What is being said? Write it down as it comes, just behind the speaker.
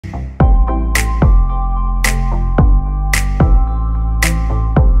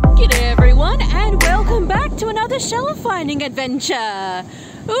shell finding adventure.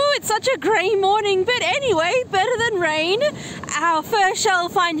 Ooh, it's such a grey morning, but anyway, better than rain. Our first shell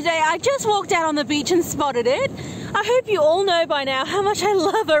find today. I just walked out on the beach and spotted it. I hope you all know by now how much I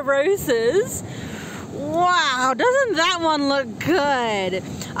love roses. Wow, doesn't that one look good?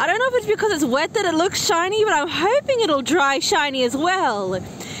 I don't know if it's because it's wet that it looks shiny, but I'm hoping it'll dry shiny as well.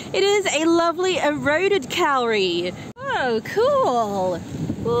 It is a lovely eroded cowrie. Oh, cool.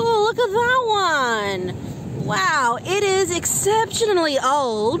 Ooh, look at that one. Wow, it is exceptionally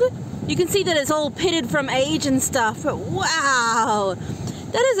old. You can see that it's all pitted from age and stuff, but wow.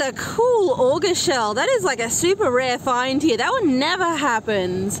 That is a cool auger shell. That is like a super rare find here. That one never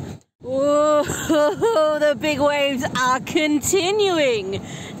happens. Whoa, the big waves are continuing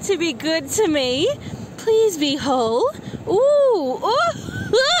to be good to me. Please be whole. Ooh,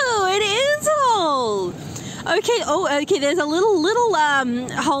 it is whole. Okay, there's a little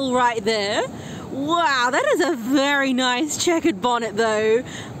hole right there. Wow, that is a very nice checkered bonnet though.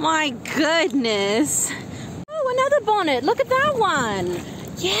 My goodness. Oh, another bonnet. Look at that one.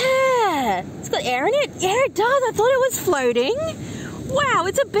 Yeah, it's got air in it. Yeah, it does. I thought it was floating. Wow,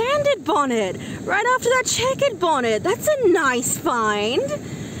 it's a banded bonnet right after that checkered bonnet. That's a nice find.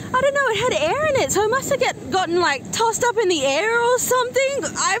 I don't know, it had air in it, so it must have gotten like tossed up in the air or something.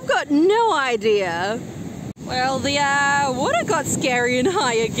 I've got no idea. Well, the water got scary and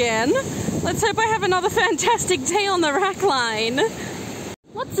high again. Let's hope I have another fantastic day on the Wrack-line.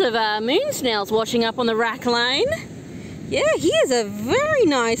 Lots of moon snails washing up on the Wrack-line. Yeah, he is a very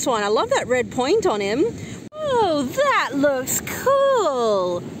nice one. I love that red point on him. Oh, that looks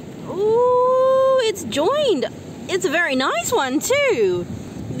cool. Ooh, it's joined. It's a very nice one too.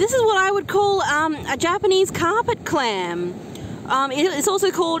 This is what I would call a Japanese carpet clam. It's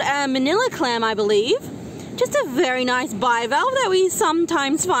also called a manila clam, I believe. Just a very nice bivalve that we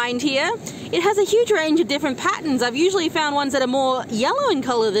sometimes find here. It has a huge range of different patterns. I've usually found ones that are more yellow in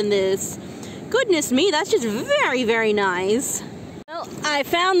color than this. Goodness me, that's just very, very nice. Well, I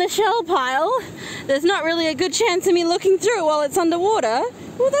found the shell pile. There's not really a good chance of me looking through it while it's underwater.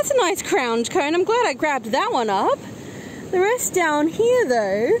 Oh, that's a nice crowned cone. I'm glad I grabbed that one up. The rest down here,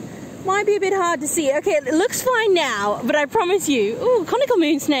 though, might be a bit hard to see. Okay, it looks fine now, but I promise you... Ooh, conical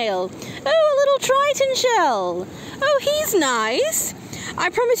moon snail. Oh, a little triton shell. Oh, he's nice. I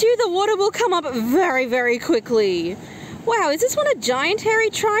promise you the water will come up very, very quickly. Wow, is this one a giant hairy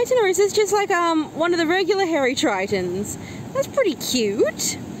triton, or is this just like one of the regular hairy tritons? That's pretty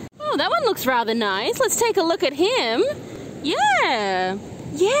cute. Oh, that one looks rather nice. Let's take a look at him. Yeah,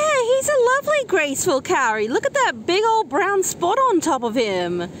 he's a lovely graceful cowrie. Look at that big old brown spot on top of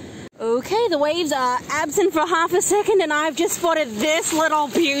him. Okay, the waves are absent for half a second and I've just spotted this little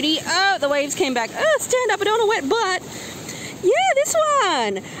beauty. Oh, the waves came back. Oh, stand up, I don't want a wet butt. Yeah, this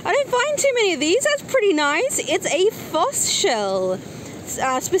one. I don't find too many of these. That's pretty nice. It's a foss shell.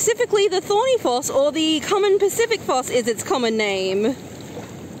 Specifically the thorny foss, or the common Pacific foss is its common name.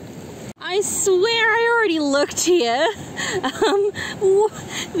 I swear I already looked here.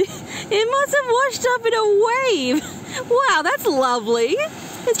 It must have washed up in a wave. Wow, that's lovely.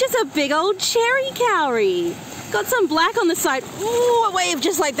 It's just a big old cherry cowrie. Got some black on the side. Ooh, a wave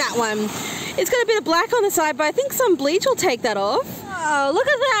just like that one. It's got a bit of black on the side, but I think some bleach will take that off. Oh, look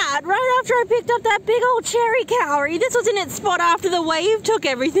at that. Right after I picked up that big old cherry cowrie. This was in its spot after the wave took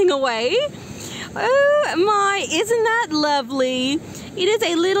everything away. Oh my, isn't that lovely? It is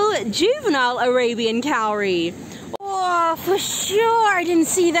a little juvenile Arabian cowrie. Oh, for sure I didn't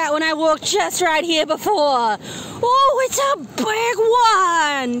see that when I walked just right here before. Oh, it's a big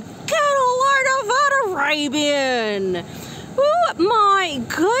one. Get a load of that Arabian. Oh my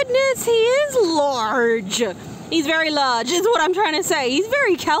goodness, he is large. He's very large is what I'm trying to say. He's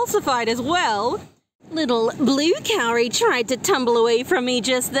very calcified as well. Little blue cowrie tried to tumble away from me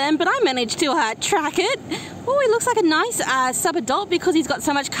just then, but I managed to track it. Oh, he looks like a nice sub-adult because he's got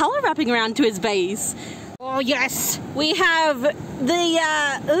so much color wrapping around to his base. Oh yes, we have the,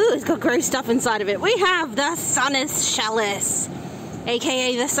 ooh, it's got gross stuff inside of it. We have the Seashells,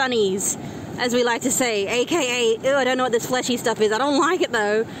 aka the sunnies, as we like to say, aka, ooh, I don't know what this fleshy stuff is. I don't like it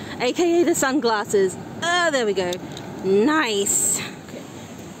though, aka the sunglasses. Oh, there we go. Nice.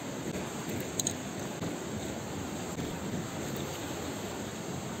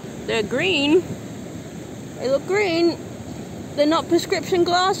 They're green. They look green. They're not prescription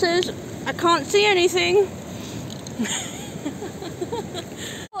glasses. I can't see anything.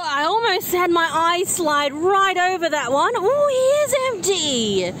 I almost had my eye slide right over that one. Oh, he is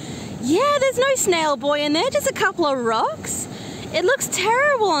empty. Yeah, there's no snail boy in there, just a couple of rocks. It looks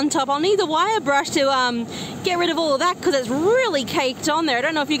terrible on top. I'll need the wire brush to get rid of all of that because it's really caked on there. I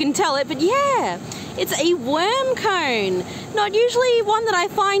don't know if you can tell it, but yeah, It's a worm cone. Not usually one that I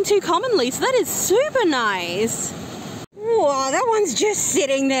find too commonly, so that is super nice. Whoa, that one's just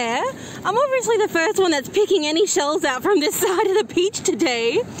sitting there. I'm obviously the first one that's picking any shells out from this side of the beach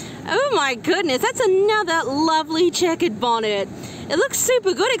today. Oh my goodness, that's another lovely checkered bonnet. It looks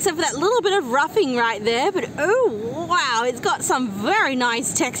super good except for that little bit of roughing right there, but oh wow, it's got some very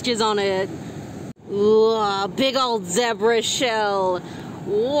nice textures on it. Ooh, big old zebra shell.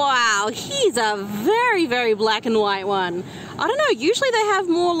 Wow, he's a very, very black and white one. I don't know, usually they have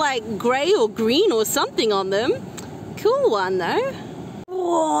more like grey or green or something on them. Cool one though.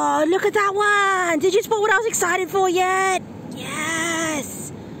 Whoa, look at that one! Did you spot what I was excited for yet?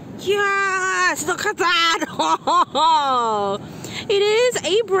 Yes! Yes! Look at that! It is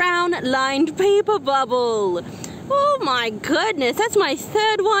a brown lined paper bubble. Oh my goodness, that's my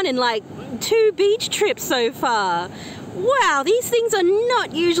third one in like 2 beach trips so far. Wow, these things are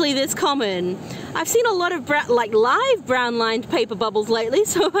not usually this common. I've seen a lot of live brown lined paper bubbles lately,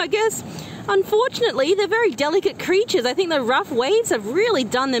 so I guess unfortunately they're very delicate creatures. I think the rough waves have really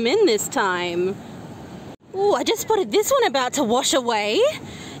done them in this time. Oh, I just spotted this one about to wash away.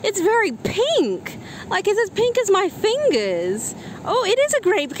 It's very pink. Like it's as pink as my fingers. Oh, it is a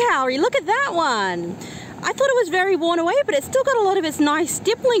grape cowrie. Look at that one. I thought it was very worn away, but it's still got a lot of its nice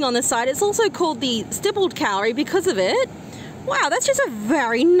stippling on the side. It's also called the stippled cowrie because of it. Wow, that's just a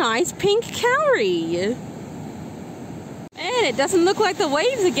very nice pink cowrie. And it doesn't look like the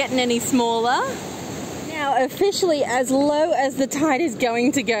waves are getting any smaller. Now, officially as low as the tide is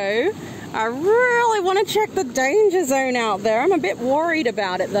going to go, I really want to check the danger zone out there. I'm a bit worried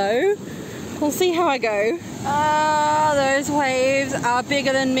about it though. We'll see how I go. Those waves are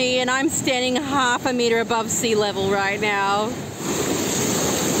bigger than me and I'm standing half a meter above sea level right now.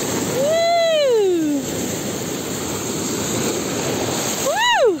 Woo!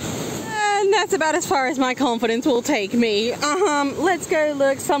 Woo! And that's about as far as my confidence will take me. Let's go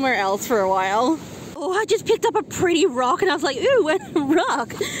look somewhere else for a while. Oh, I just picked up a pretty rock and I was like, ooh, a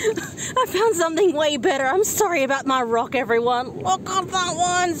rock. I found something way better. I'm sorry about my rock, everyone. Look at that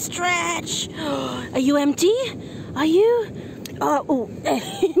one, stretch. Are you empty? Are you? Are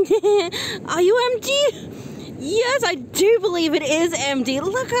you empty? Yes, I do believe it is empty.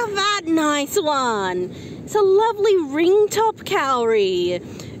 Look at that nice one. It's a lovely ring top cowrie.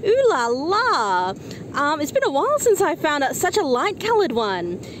 Ooh la la. It's been a while since I found such a light coloured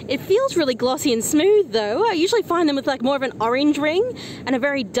one. It feels really glossy and smooth though. I usually find them with like more of an orange ring and a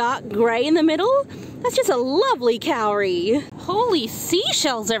very dark grey in the middle. That's just a lovely cowrie. Holy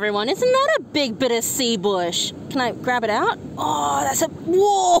seashells, everyone. Isn't that a big bit of sea bush? Can I grab it out? Oh, that's a...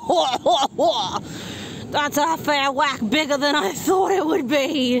 Whoa! That's a fair whack bigger than I thought it would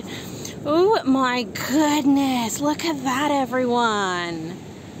be. Oh my goodness. Look at that, everyone.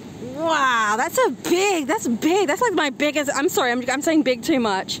 Wow, that's big. That's like my biggest... I'm sorry, I'm saying big too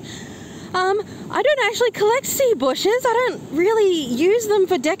much. I don't actually collect sea bushes. I don't really use them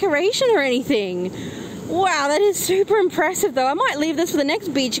for decoration or anything. Wow, that is super impressive though. I might leave this for the next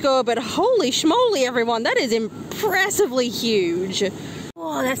beachgoer, but holy schmoly, everyone, that is impressively huge.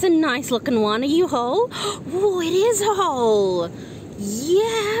 Oh, that's a nice looking one. Are you whole? Oh, it is whole.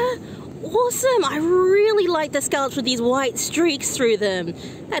 Yeah. Awesome! I really like the scallops with these white streaks through them.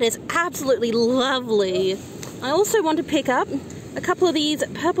 That is absolutely lovely. I also want to pick up a couple of these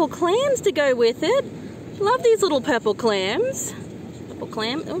purple clams to go with it. Love these little purple clams. Purple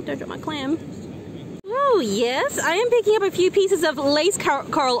clam. Oh, don't drop my clam. Oh, yes. I am picking up a few pieces of lace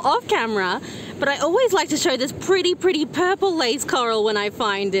coral off camera, but I always like to show this pretty purple lace coral when I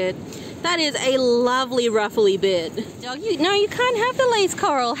find it. That is a lovely ruffly bit. Dog, no, you can't have the lace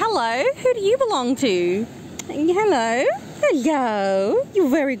coral. Hello, who do you belong to? Hello. Hello. You're a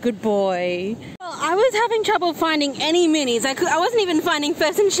very good boy. Well, I was having trouble finding any minis. I wasn't even finding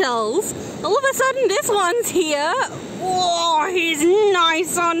pheasant shells. All of a sudden, this one's here. Oh, he's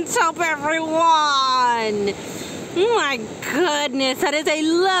nice on top, everyone. Oh my goodness, that is a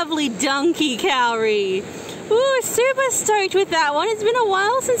lovely donkey cowrie. Ooh, super stoked with that one. It's been a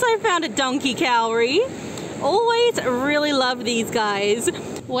while since I found a donkey cowrie. Always really love these guys.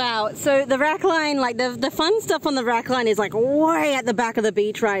 Wow, so the Wrack-line, like the fun stuff on the Wrack-line is like way at the back of the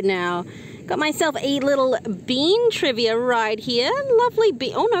beach right now. Got myself a little bean trivia right here. Lovely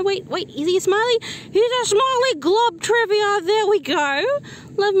bean. Oh no, wait, is he a smiley? He's a smiley glob trivia. There we go.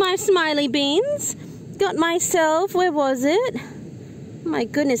 Love my smiley beans. Got myself, where was it? Oh my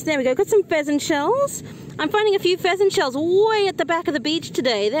goodness, there we go. Got some pheasant shells. I'm finding a few pheasant shells way at the back of the beach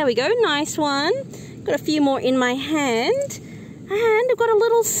today. There we go, nice one. Got a few more in my hand. And I've got a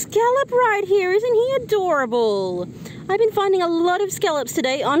little scallop right here. Isn't he adorable? I've been finding a lot of scallops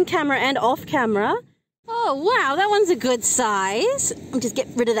today on camera and off camera. Oh, wow, that one's a good size. I'll just get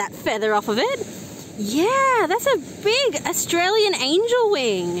rid of that feather off of it. Yeah, that's a big Australian angel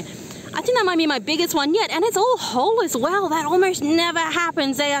wing. I think that might be my biggest one yet, and it's all whole as well. That almost never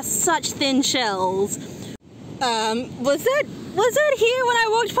happens. They are such thin shells. Was that here when I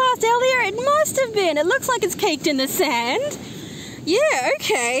walked past earlier? It must have been. It looks like it's caked in the sand. Yeah,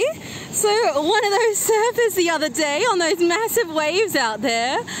 okay. So one of those surfers the other day on those massive waves out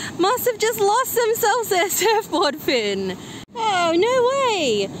there must have just lost themselves their surfboard fin. Oh, no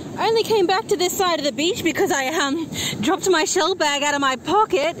way. I only came back to this side of the beach because I dropped my shell bag out of my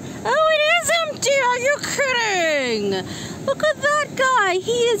pocket. Oh, it is empty. Are you kidding? Look at that guy.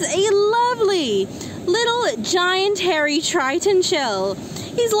 He is a lovely little giant hairy triton shell.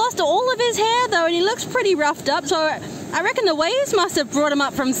 He's lost all of his hair though, and he looks pretty roughed up, so I reckon the waves must have brought him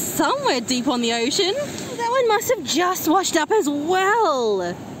up from somewhere deep on the ocean. That one must have just washed up as well.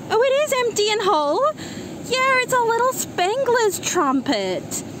 Oh, it is empty and whole. Yeah, it's a little Spangler's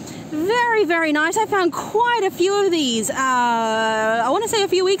trumpet. Very, very nice. I found quite a few of these, I want to say a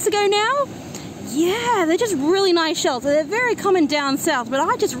few weeks ago now. Yeah, they're just really nice shells. They're very common down south, but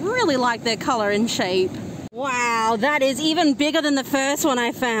I just really like their color and shape. Wow, that is even bigger than the first one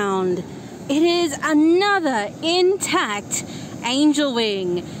I found. It is another intact angel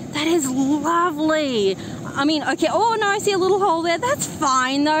wing. That is lovely. I mean, okay, oh no, I see a little hole there. That's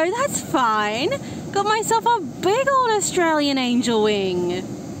fine though, that's fine. Got myself a big old Australian angel wing.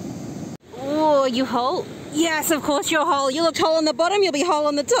 Oh, you whole? Yes, of course you're whole. You looked whole on the bottom, you'll be whole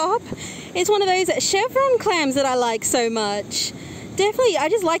on the top. It's one of those chevron clams that I like so much. Definitely, I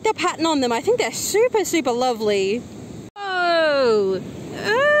just like the pattern on them. I think they're super, super lovely. Oh,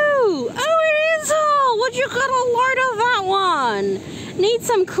 it is whole. Would you got a load of that one? Need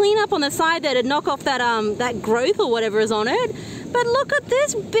some cleanup on the side there to knock off that that growth or whatever is on it. But look at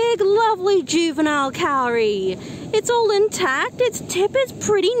this big, lovely juvenile cowrie. It's all intact. Its tip is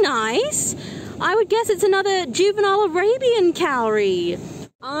pretty nice. I would guess it's another juvenile Arabian cowrie.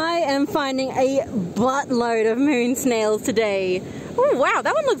 I am finding a buttload of moon snails today. Oh wow,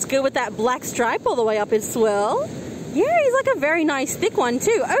 that one looks good with that black stripe all the way up his swirl. Yeah, he's like a very nice thick one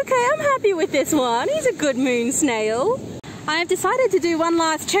too. Okay, I'm happy with this one. He's a good moon snail. I have decided to do one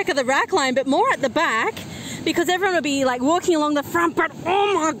last check of the Wrack-line, but more at the back, because everyone will be like walking along the front, but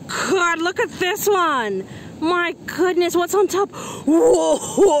oh my god, look at this one. My goodness, what's on top?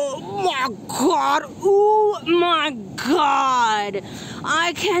 Whoa, my god, oh my god.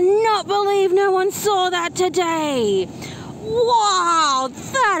 I cannot believe no one saw that today. Wow,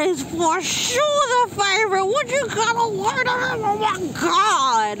 that is for sure the favorite. Would you got a load of it? Oh my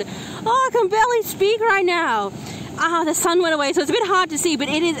god. Oh, I can barely speak right now. The sun went away, so it's a bit hard to see, but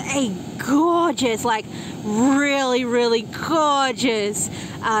it is a gorgeous, like really, really gorgeous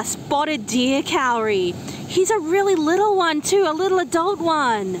spotted deer cowrie. He's a really little one too, a little adult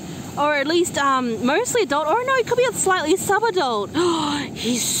one. Or at least mostly adult, or no, it could be a slightly sub-adult.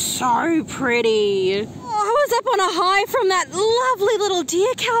 He's so pretty. I was up on a high from that lovely little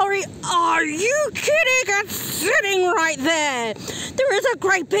deer cowrie. Are you kidding? It's sitting right there. There is a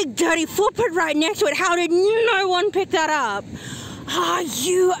great big dirty footprint right next to it. How did no one pick that up? Are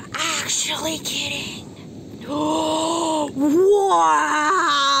you actually kidding? Oh,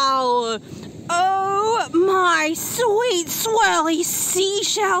 wow. Oh my sweet swirly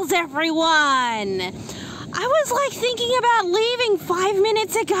seashells, everyone. I was like thinking about leaving 5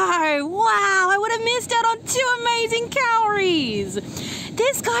 minutes ago. Wow, I would have missed out on 2 amazing cowries.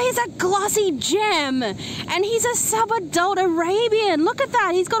 This guy is a glossy gem, and he's a sub-adult Arabian. Look at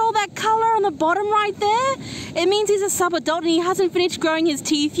that, he's got all that color on the bottom right there. It means he's a sub-adult and he hasn't finished growing his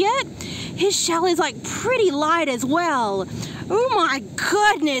teeth yet. His shell is like pretty light as well. Oh my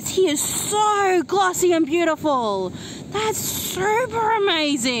goodness, he is so glossy and beautiful. That's super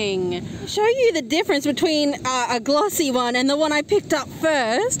amazing. I'll show you the difference between a glossy one and the one I picked up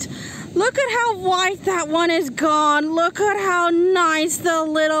first. Look at how white that one is gone. Look at how nice the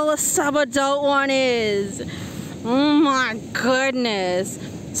little sub-adult one is. Oh my goodness.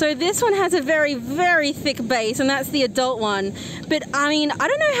 So this one has a very, very thick base, and that's the adult one. But I mean, I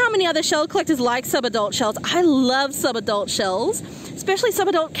don't know how many other shell collectors like sub-adult shells. I love sub-adult shells, especially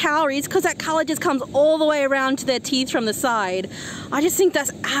sub-adult cowries, because that color just comes all the way around to their teeth from the side. I just think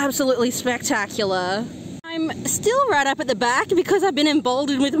that's absolutely spectacular. I'm still right up at the back because I've been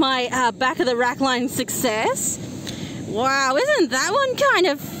emboldened with my back of the Wrack-line success. Wow, isn't that one kind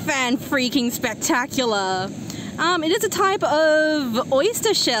of fan-freaking spectacular? It is a type of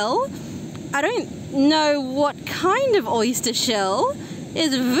oyster shell. I don't know what kind of oyster shell.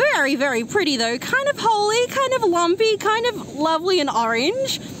 It's very, very pretty though. Kind of holy, kind of lumpy, kind of lovely and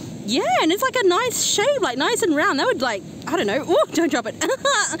orange. Yeah, and it's like a nice shape, like nice and round. That would like, I don't know. Oh, don't drop it.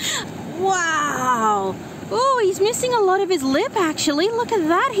 Wow. Oh, he's missing a lot of his lip actually. Look at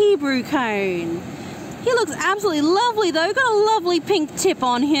that Hebrew cone. He looks absolutely lovely though. Got a lovely pink tip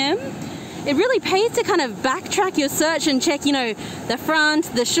on him. It really pays to kind of backtrack your search and check, you know, the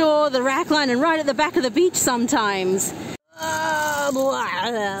front, the shore, the rack-line, and right at the back of the beach sometimes.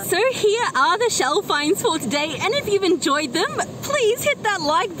 So here are the shell finds for today, and if you've enjoyed them, please hit that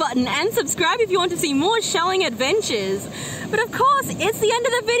like button and subscribe if you want to see more shelling adventures. But of course, it's the end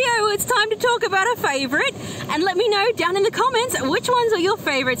of the video. It's time to talk about a favourite, and let me know down in the comments which ones are your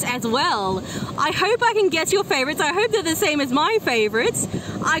favourites as well. I hope I can guess your favourites. I hope they're the same as my favourites.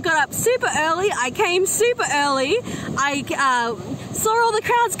 I got up super early. I came super early. I saw all the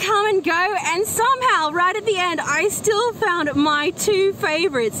crowds come and go, and somehow right at the end I still found my two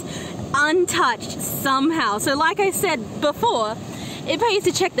favourites untouched somehow. So like I said before, it pays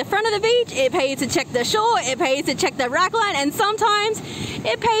to check the front of the beach, it pays to check the shore, it pays to check the rack line, and sometimes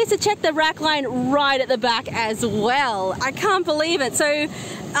it pays to check the rack line right at the back as well. I can't believe it. So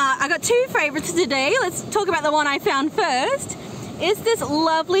I got two favourites today. Let's talk about the one I found first. It's this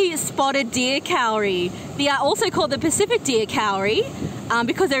lovely spotted deer cowrie. They are also called the Pacific deer cowrie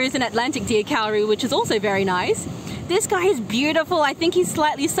because there is an Atlantic deer cowrie, which is also very nice. This guy is beautiful. I think he's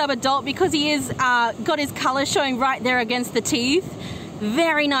slightly subadult because he is got his colour showing right there against the teeth.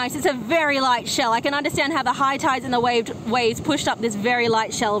 Very nice. It's a very light shell. I can understand how the high tides and the waves pushed up this very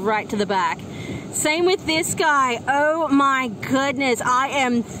light shell right to the back. Same with this guy. Oh my goodness, I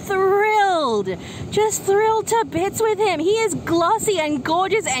am thrilled. Just thrilled to bits with him. He is glossy and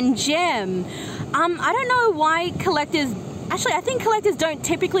gorgeous and gem. I don't know why collectors... Actually, I think collectors don't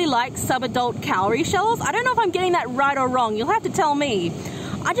typically like subadult cowrie shells. I don't know if I'm getting that right or wrong. You'll have to tell me.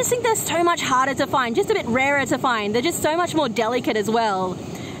 I just think they're so much harder to find, just a bit rarer to find. They're just so much more delicate as well.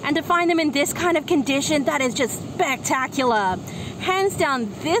 And to find them in this kind of condition, that is just spectacular. Hands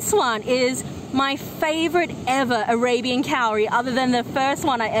down, this one is my favorite ever Arabian cowrie, other than the first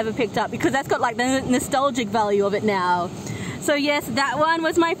one I ever picked up, because that's got like the nostalgic value of it now. So yes, that one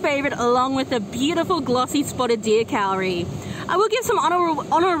was my favorite, along with the beautiful glossy spotted deer cowrie. I will give some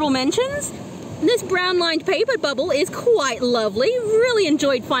honorable mentions. This brown lined paper bubble is quite lovely. Really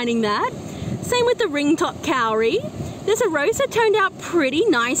enjoyed finding that. Same with the ringtop cowrie. This Arosa turned out pretty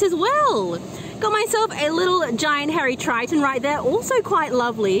nice as well. Got myself a little giant hairy triton right there, also quite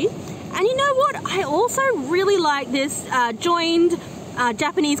lovely. And you know what? I also really like this joined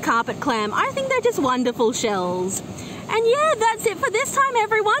Japanese carpet clam. I think they're just wonderful shells. And yeah, that's it for this time,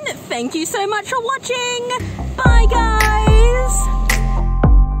 everyone. Thank you so much for watching. Bye, guys.